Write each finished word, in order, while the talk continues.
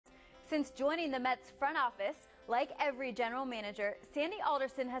Since joining the Mets front office, like every general manager, Sandy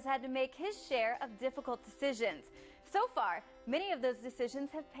Alderson has had to make his share of difficult decisions. So far, many of those decisions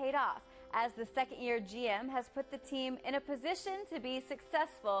have paid off, as the second-year GM has put the team in a position to be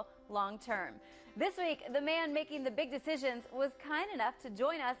successful long-term. This week, the man making the big decisions was kind enough to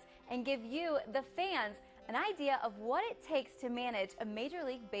join us and give you, the fans, an idea of what it takes to manage a Major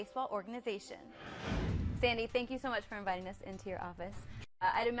League Baseball organization. Sandy, thank you so much for inviting us into your office.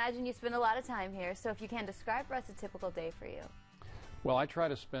 I'd imagine you spend a lot of time here, so if you can describe for us a typical day for you. Well, I try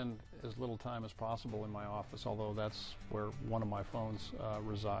to spend as little time as possible in my office, although that's where one of my phones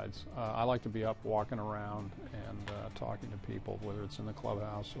resides. I like to be up walking around and talking to people, whether it's in the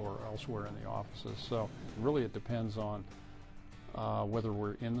clubhouse or elsewhere in the offices. So really it depends on whether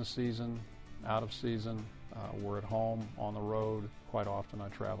we're in the season, out of season, we're at home, on the road. Quite often I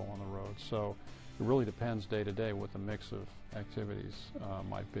travel on the road. So it really depends day to day what the mix of activities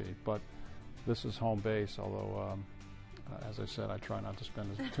might be. But this is home base, although as I said, I try not to spend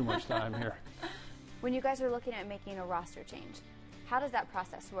too much time here. When you guys are looking at making a roster change, how does that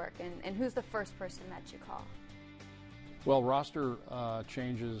process work, and who's the first person that you call? Well, roster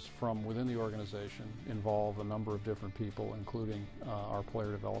changes from within the organization involve a number of different people, including our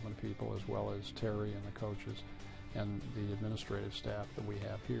player development people, as well as Terry and the coaches and the administrative staff that we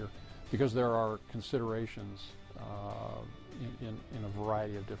have here, because there are considerations in a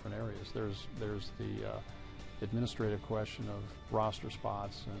variety of different areas. There's the administrative question of roster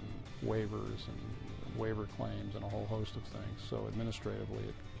spots and waivers and waiver claims and a whole host of things. So administratively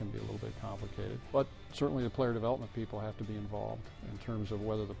it can be a little bit complicated. But certainly the player development people have to be involved in terms of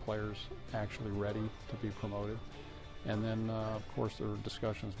whether the player's actually ready to be promoted. And then of course there are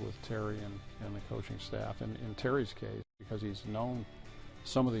discussions with Terry and the coaching staff. And in Terry's case, because he's known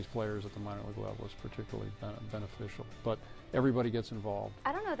some of these players at the minor league level, is particularly beneficial. But everybody gets involved.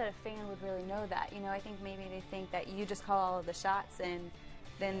 I don't know that a fan would really know that. You know, I think maybe they think that you just call all of the shots and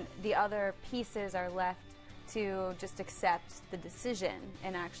then the other pieces are left to just accept the decision,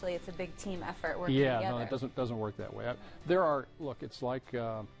 and actually it's a big team effort working together. Yeah, no, it doesn't work that way. Look, it's like,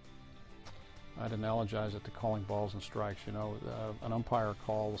 I'd analogize it to calling balls and strikes. You know, an umpire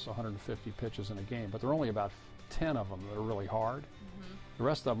calls 150 pitches in a game, but there are only about 10 of them that are really hard. Mm-hmm. The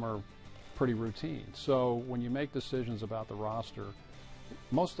rest of them are pretty routine. So when you make decisions about the roster,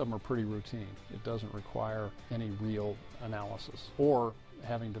 most of them are pretty routine. It doesn't require any real analysis or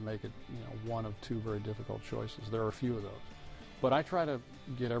having to make it, you know, one of two very difficult choices. There are a few of those. But I try to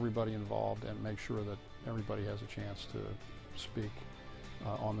get everybody involved and make sure that everybody has a chance to speak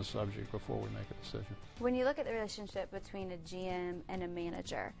on the subject before we make a decision. When you look at the relationship between a GM and a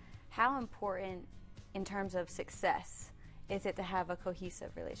manager, how important in terms of success is it to have a cohesive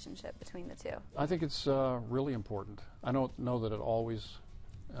relationship between the two? I think it's really important. I don't know that it always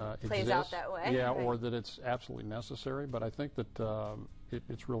plays exists, out that way. Yeah, right? Or that it's absolutely necessary, but I think that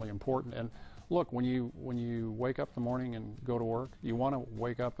it's really important. And look, when you wake up in the morning and go to work, you want to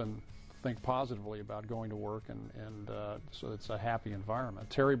wake up and think positively about going to work, and so it's a happy environment.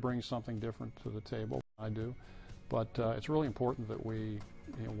 Terry brings something different to the table, I do, but it's really important that we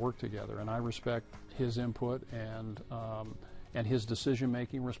work together, and I respect his input and his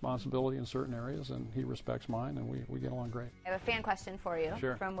decision-making responsibility in certain areas, and he respects mine, and we get along great. I have a fan question for you.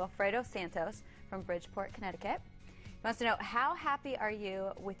 Sure. From Wilfredo Santos from Bridgeport, Connecticut. He wants to know, how happy are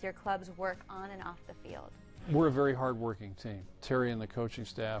you with your club's work on and off the field? We're a very hard-working team. Terry and the coaching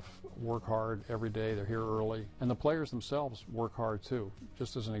staff work hard every day. They're here early. And the players themselves work hard, too.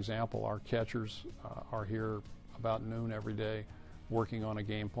 Just as an example, our catchers are here about noon every day working on a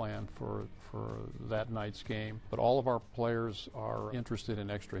game plan for that night's game. But all of our players are interested in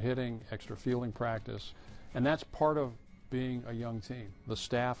extra hitting, extra fielding practice, and that's part of being a young team. The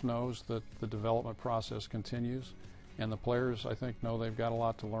staff knows that the development process continues, and the players, I think, know they've got a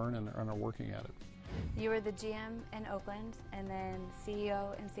lot to learn and are working at it. You were the GM in Oakland and then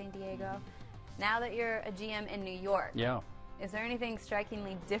CEO in San Diego. Now that you're a GM in New York, yeah. Is there anything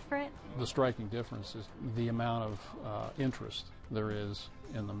strikingly different? The striking difference is the amount of interest there is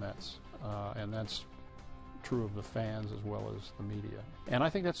in the Mets, and that's true of the fans as well as the media. And I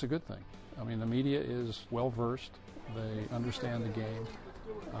think that's a good thing. I mean, the media is well-versed. They understand the game.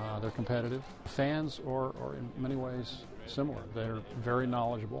 They're competitive. Fans are in many ways similar. They're very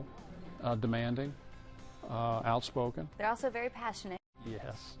knowledgeable, demanding, outspoken. They're also very passionate.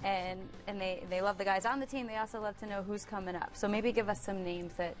 Yes. And they love the guys on the team. They also love to know who's coming up. So maybe give us some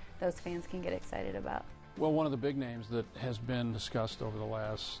names that those fans can get excited about. Well, one of the big names that has been discussed over the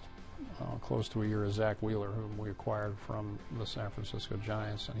last close to a year is Zach Wheeler, whom we acquired from the San Francisco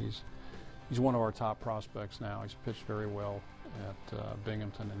Giants, and he's one of our top prospects now. He's pitched very well at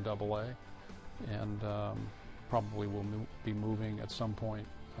Binghamton in AA, and probably will be moving at some point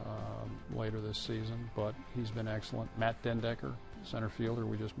later this season, but he's been excellent. Matt Dendecker, center fielder,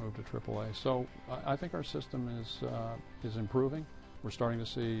 we just moved to AAA. So I think our system is improving. We're starting to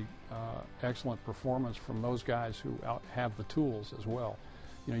see excellent performance from those guys who have the tools as well.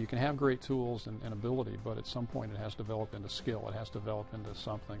 You know, you can have great tools and ability, but at some point it has to develop into skill. It has to develop into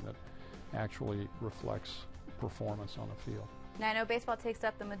something that actually reflects performance on the field. Now, I know baseball takes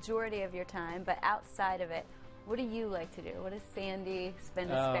up the majority of your time, but outside of it, what do you like to do? What does Sandy spend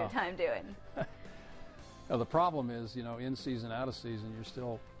his spare time doing? Now, the problem is, you know, in season, out of season, you're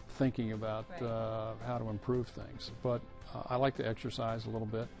still thinking about how to improve things. But I like to exercise a little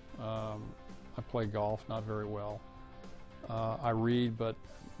bit. I play golf, not very well. I read, but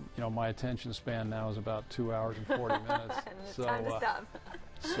you know, my attention span now is about 2 hours and 40 minutes. And it's time to stop.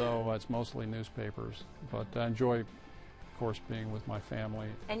 So it's mostly newspapers. But I enjoy, of course, being with my family.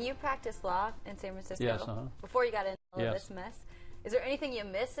 And you practiced law in San Francisco yes, before you got into all of this mess. Is there anything you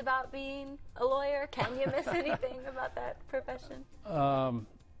miss about being a lawyer? Can you miss anything about that profession? I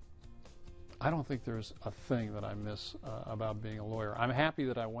don't think there's a thing that I miss about being a lawyer. I'm happy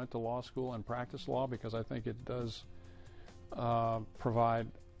that I went to law school and practiced law because I think it does provide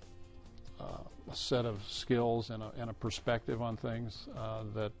a set of skills and a perspective on things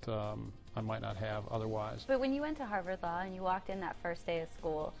that I might not have otherwise. But when you went to Harvard Law and you walked in that first day of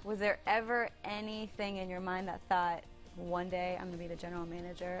school, was there ever anything in your mind that thought, one day I'm going to be the general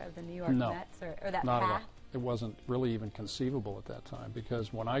manager of the New York Mets, or that not path? at all. It wasn't really even conceivable at that time,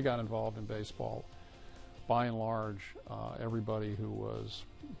 because when I got involved in baseball, by and large, everybody who was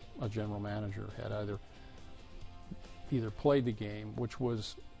a general manager had either played the game, which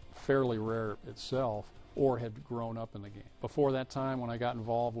was fairly rare itself, or had grown up in the game. Before that time, when I got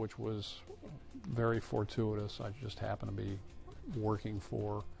involved, which was very fortuitous, I just happened to be working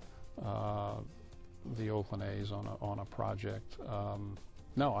for the Oakland A's on a project.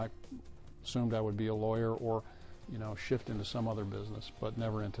 No, I assumed I would be a lawyer or, you know, shift into some other business, but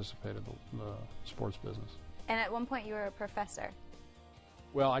never anticipated the sports business. And at one point you were a professor.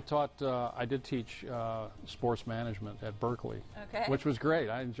 Well, I did teach sports management at Berkeley, which was great.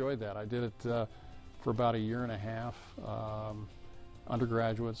 I enjoyed that. I did it for about a year and a half,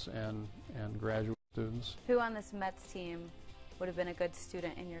 undergraduates and graduate students. Who on this Mets team would have been a good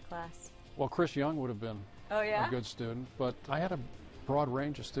student in your class? Well, Chris Young would have been a good student, but I had a broad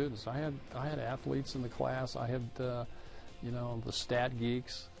range of students. I had athletes in the class. I had you know, the stat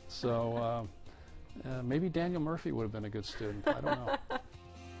geeks. So maybe Daniel Murphy would have been a good student. I don't know.